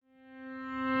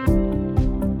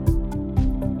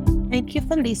Thank you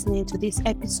for listening to this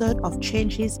episode of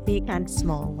Changes Big and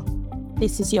Small.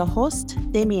 This is your host,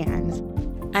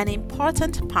 Damian. An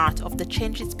important part of the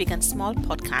Changes Big and Small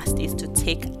podcast is to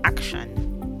take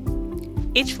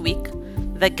action. Each week,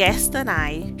 the guest and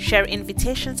I share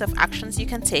invitations of actions you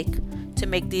can take to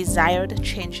make desired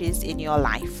changes in your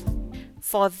life.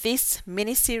 For this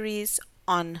mini-series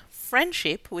on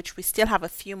friendship, which we still have a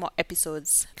few more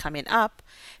episodes coming up,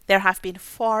 there have been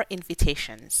 4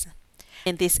 invitations.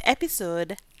 In this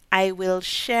episode, I will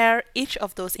share each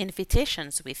of those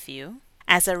invitations with you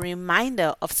as a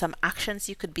reminder of some actions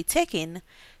you could be taking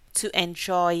to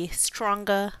enjoy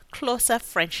stronger, closer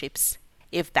friendships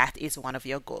if that is one of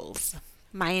your goals.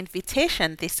 My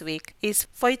invitation this week is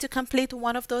for you to complete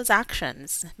one of those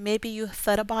actions. Maybe you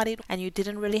thought about it and you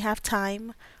didn't really have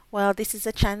time. Well, this is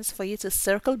a chance for you to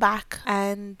circle back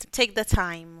and take the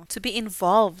time to be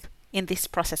involved in this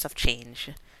process of change,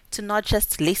 to not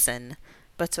just listen,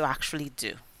 but to actually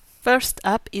do. First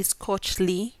up is Coach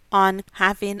Lee on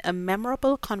having a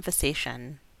memorable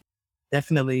conversation.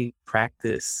 Definitely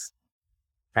practice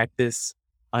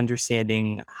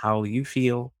understanding how you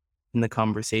feel in the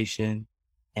conversation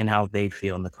and how they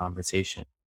feel in the conversation.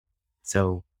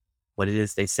 So what it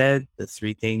is they said, the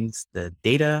 3 things, the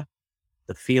data,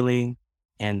 the feeling,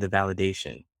 and the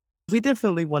validation. We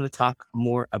definitely want to talk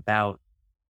more about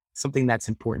something that's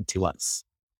important to us.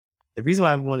 The reason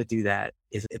why we want to do that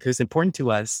is if it's important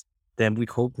to us, then we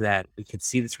hope that we can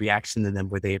see this reaction in them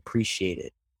where they appreciate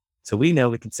it. So we know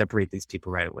we can separate these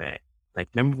people right away. Like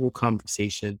memorable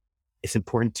conversation is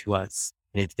important to us.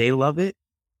 And if they love it,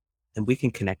 then we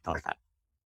can connect on that.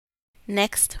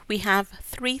 Next, we have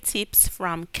 3 tips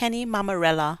from Kenny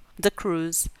Mamarella, The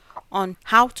Cruise, on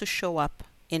how to show up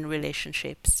in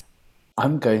relationships.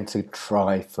 I'm going to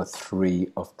try for 3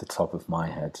 off the top of my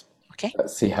head. Okay.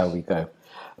 Let's see how we go.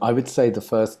 I would say the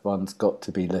first one's got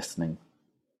to be listening.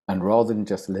 And rather than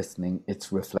just listening,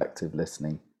 it's reflective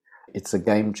listening. It's a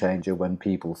game changer when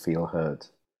people feel heard.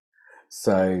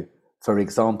 So, for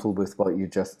example, with what you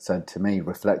just said to me,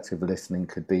 reflective listening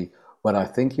could be, what I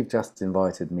think you've just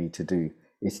invited me to do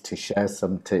is to share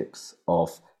some tips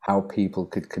of how people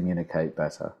could communicate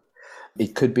better.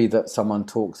 It could be that someone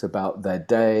talks about their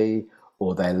day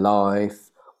or their life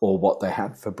or what they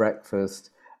had for breakfast.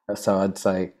 So I'd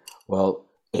say, well,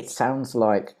 it sounds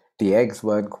like the eggs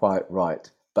weren't quite right,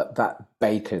 but that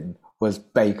bacon was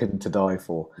bacon to die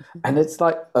for. And it's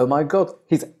like, oh my God,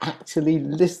 he's actually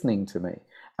listening to me.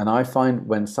 And I find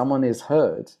when someone is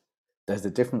heard, there's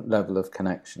a different level of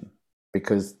connection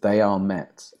because they are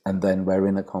met and then we're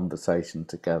in a conversation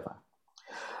together.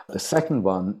 The second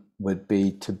one would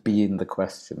be to be in the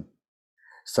question.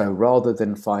 So rather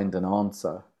than find an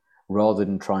answer, rather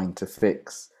than trying to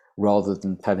fix, rather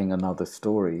than telling another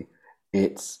story,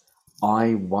 it's,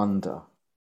 I wonder.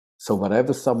 So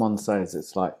whatever someone says,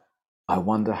 it's like, I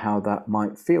wonder how that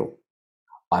might feel.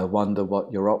 I wonder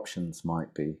what your options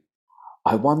might be.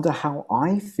 I wonder how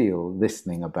I feel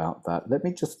listening about that. Let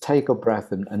me just take a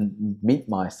breath and meet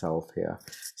myself here.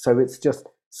 So it's just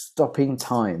stopping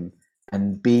time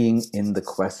and being in the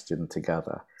question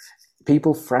together.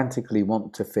 People frantically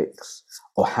want to fix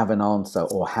or have an answer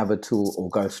or have a tool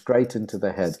or go straight into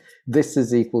their head. This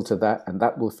is equal to that and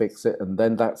that will fix it. And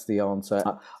then that's the answer.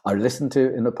 I listened to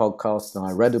it in a podcast and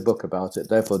I read a book about it.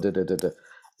 Therefore,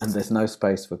 and there's no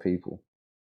space for people.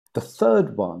 The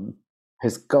third one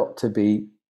has got to be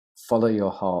follow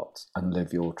your heart and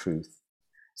live your truth.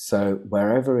 So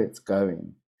wherever it's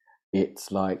going,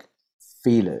 it's like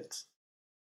feel it.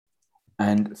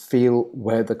 And feel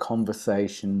where the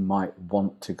conversation might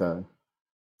want to go.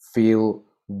 Feel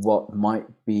what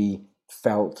might be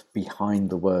felt behind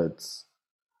the words.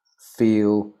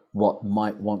 Feel what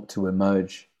might want to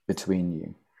emerge between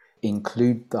you.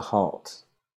 Include the heart.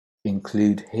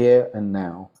 Include here and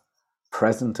now,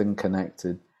 present and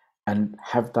connected, and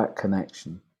have that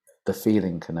connection, the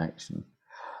feeling connection.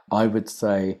 I would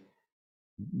say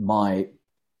my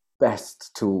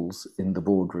best tools in the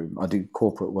boardroom. I do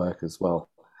corporate work as well.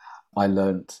 I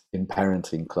learnt in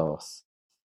parenting class,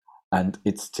 and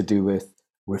it's to do with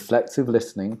reflective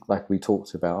listening, like we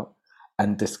talked about,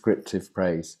 and descriptive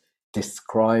praise,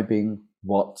 describing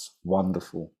what's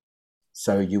wonderful.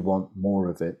 So you want more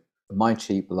of it. My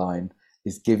cheap line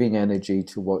is giving energy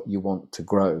to what you want to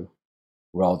grow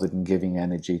rather than giving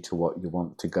energy to what you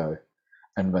want to go.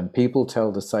 And when people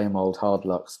tell the same old hard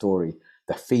luck story,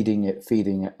 they're feeding it.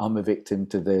 I'm a victim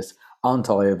to this. Aren't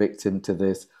I a victim to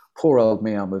this? Poor old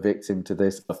me, I'm a victim to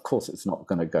this. Of course, it's not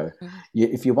going to go.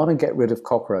 If you want to get rid of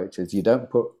cockroaches, you don't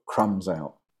put crumbs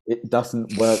out. It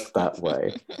doesn't work that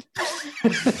way.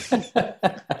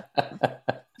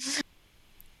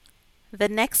 The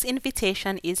next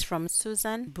invitation is from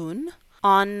Susan Boone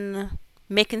on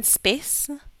making space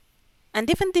and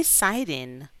even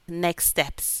deciding next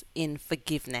steps in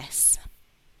forgiveness.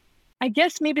 I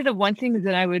guess maybe the one thing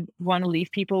that I would want to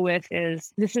leave people with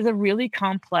is this is a really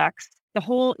complex, the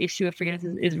whole issue of forgiveness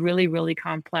is really, really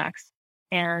complex.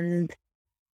 And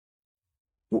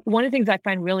one of the things I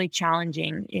find really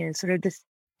challenging is sort of this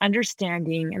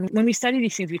understanding. And when we study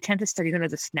these things, we tend to study them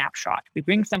as a snapshot. We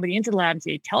bring somebody into the lab and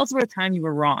say, tell us about a time you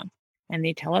were wrong. And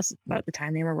they tell us about the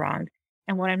time they were wrong.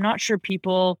 And what I'm not sure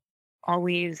people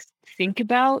always think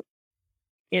about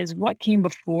is what came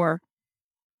before.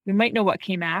 We might know what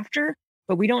came after,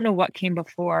 but we don't know what came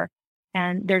before.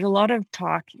 And there's a lot of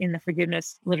talk in the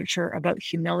forgiveness literature about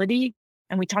humility.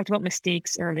 And we talked about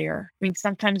mistakes earlier. I mean,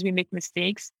 sometimes we make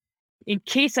mistakes. In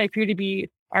case I appear to be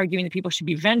arguing that people should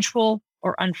be vengeful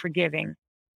or unforgiving,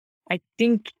 I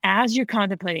think as you're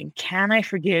contemplating, can I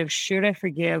forgive? Should I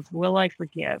forgive? Will I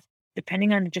forgive?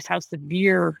 Depending on just how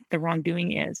severe the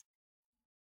wrongdoing is,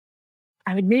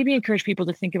 I would maybe encourage people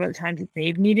to think about the times that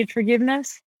they've needed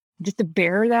forgiveness, just to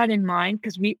bear that in mind,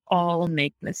 because we all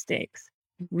make mistakes.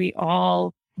 We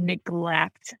all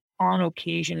neglect on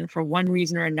occasion for one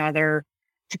reason or another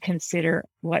to consider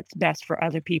what's best for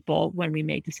other people when we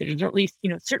make decisions, or at least,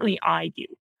 certainly I do.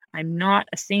 I'm not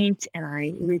a saint, and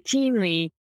I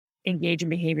routinely engage in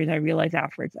behaviors I realize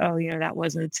afterwards, that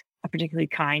wasn't a particularly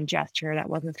kind gesture, that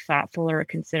wasn't thoughtful or a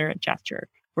considerate gesture.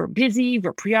 We're busy,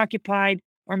 we're preoccupied,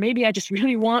 or maybe I just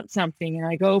really want something and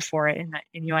I go for it. And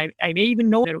I may even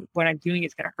know that what I'm doing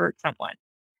is going to hurt someone.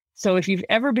 So if you've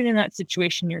ever been in that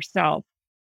situation yourself,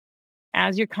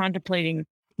 as you're contemplating,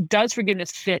 does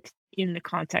forgiveness fit in the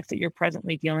context that you're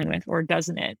presently dealing with, or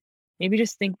doesn't it? Maybe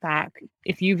just think back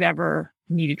if you've ever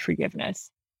needed forgiveness.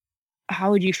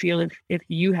 How would you feel if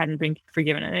you hadn't been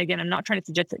forgiven? And again, I'm not trying to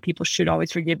suggest that people should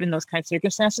always forgive in those kinds of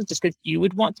circumstances just because you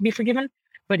would want to be forgiven.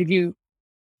 But if you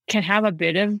can have a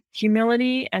bit of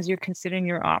humility as you're considering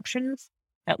your options,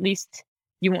 at least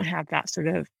you won't have that sort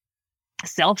of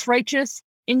self-righteous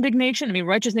indignation. I mean,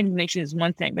 righteous indignation is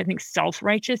one thing, but I think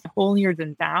self-righteous, holier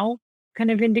than thou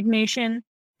kind of indignation,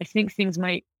 I think things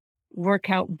might work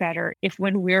out better if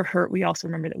when we're hurt, we also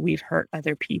remember that we've hurt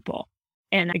other people.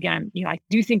 And again, I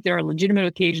do think there are legitimate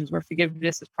occasions where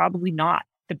forgiveness is probably not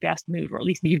the best move, or at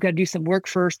least you've got to do some work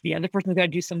first. The other person's got to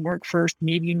do some work first.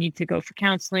 Maybe you need to go for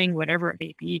counseling, whatever it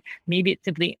may be. Maybe it's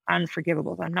simply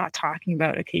unforgivable. I'm not talking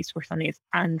about a case where something is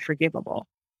unforgivable.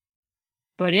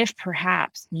 But if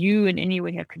perhaps you in any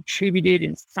way have contributed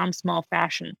in some small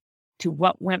fashion to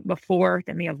what went before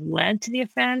that may have led to the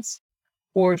offense,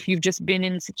 or if you've just been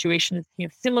in situations,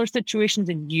 similar situations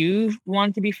and you've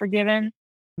wanted to be forgiven,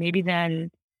 maybe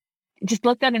then just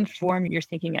let that inform your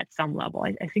thinking at some level.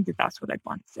 I think that's what I'd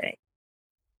want to say.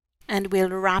 And we'll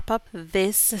wrap up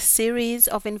this series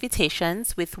of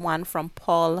invitations with one from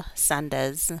Paul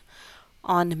Sanders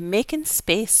on making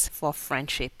space for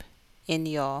friendship in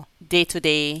your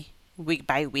day-to-day,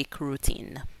 week-by-week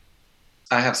routine.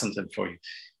 I have something for you.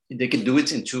 They can do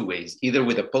it in two ways, either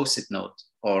with a Post-it note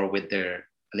or with their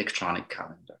electronic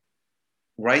calendar.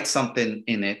 Write something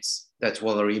in it that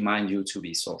will remind you to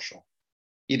be social.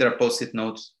 Either a Post-it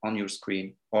note on your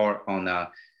screen or on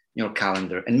your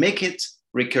calendar, and make it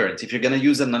recurrent. If you're going to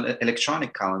use an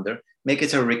electronic calendar, make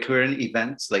it a recurrent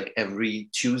event, like every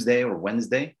Tuesday or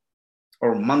Wednesday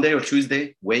or Monday or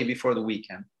Tuesday, way before the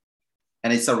weekend.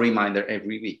 And it's a reminder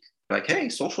every week, like, hey,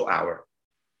 social hour,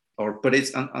 or put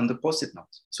it on the Post-it note.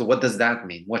 So what does that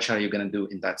mean? What are you going to do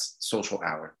in that social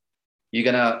hour? You're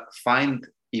going to find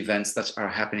events that are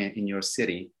happening in your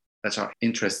city that are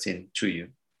interesting to you.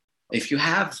 If you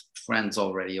have friends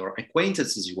already or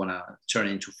acquaintances you want to turn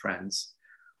into friends,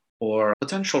 or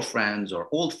potential friends or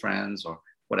old friends or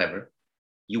whatever,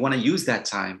 you want to use that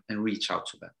time and reach out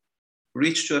to them.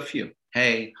 Reach to a few.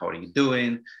 Hey, how are you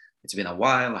doing? It's been a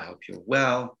while. I hope you're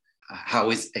well. How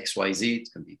is XYZ? It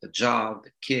can be the job,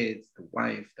 the kids, the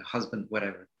wife, the husband,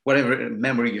 whatever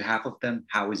memory you have of them.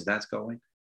 How is that going?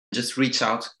 Just reach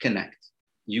out, connect.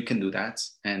 You can do that.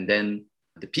 And then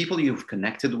the people you've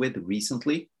connected with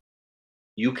recently,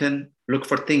 you can look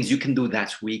for things you can do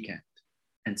that weekend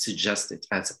and suggest it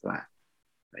as a plan.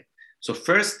 Right? So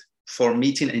first, for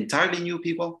meeting entirely new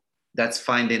people, that's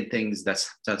finding things that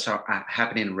are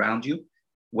happening around you,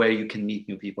 where you can meet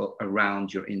new people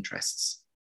around your interests.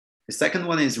 The second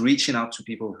one is reaching out to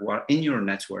people who are in your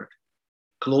network,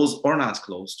 close or not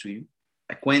close to you,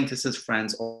 acquaintances,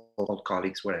 friends, old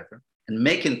colleagues, whatever, and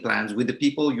making plans with the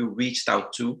people you reached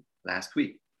out to last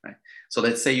week. Right? So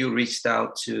let's say you reached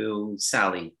out to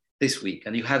Sally this week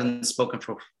and you haven't spoken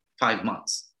for 5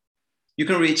 months. You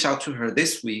can reach out to her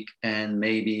this week and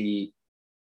maybe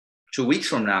 2 weeks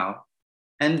from now.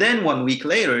 And then 1 week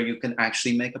later, you can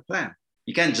actually make a plan.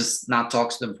 You can't just not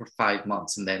talk to them for 5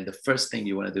 months. And then the first thing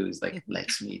you want to do is like,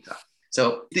 let's meet up.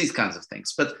 So these kinds of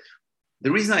things. But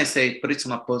the reason I say put it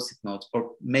on a Post-it note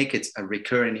or make it a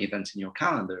recurring event in your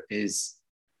calendar is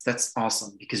that's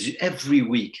awesome, because every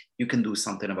week you can do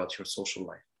something about your social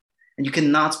life and you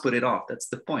cannot put it off. That's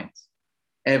the point.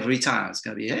 Every time it's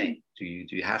going to be, hey, do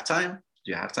you have time?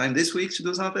 Do you have time this week to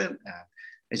do something?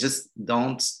 It's just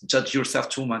don't judge yourself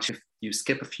too much if you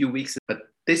skip a few weeks, but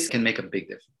this can make a big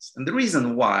difference. And the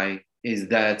reason why is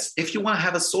that if you want to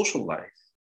have a social life,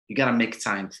 you got to make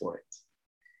time for it.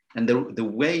 And the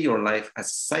way your life as a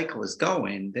cycle is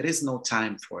going, there is no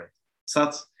time for it. So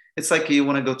it's like you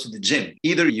want to go to the gym.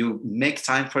 Either you make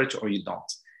time for it or you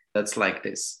don't. That's like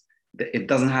this. It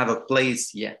doesn't have a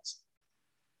place yet.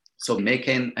 So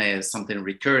making something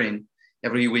recurring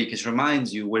every week, it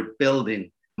reminds you we're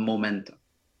building momentum.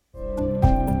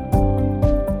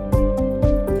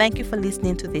 Thank you for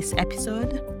listening to this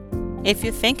episode. If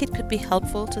you think it could be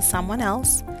helpful to someone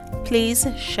else, please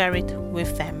share it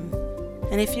with them.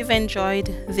 And if you've enjoyed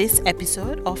this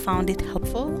episode or found it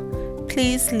helpful,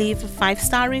 please leave a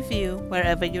 5-star review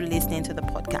wherever you're listening to the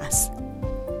podcast.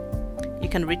 You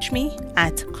can reach me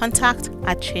at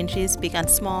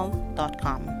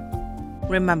contact@changesbigandsmall.com.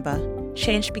 Remember,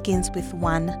 change begins with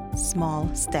one small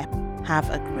step. Have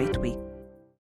a great week.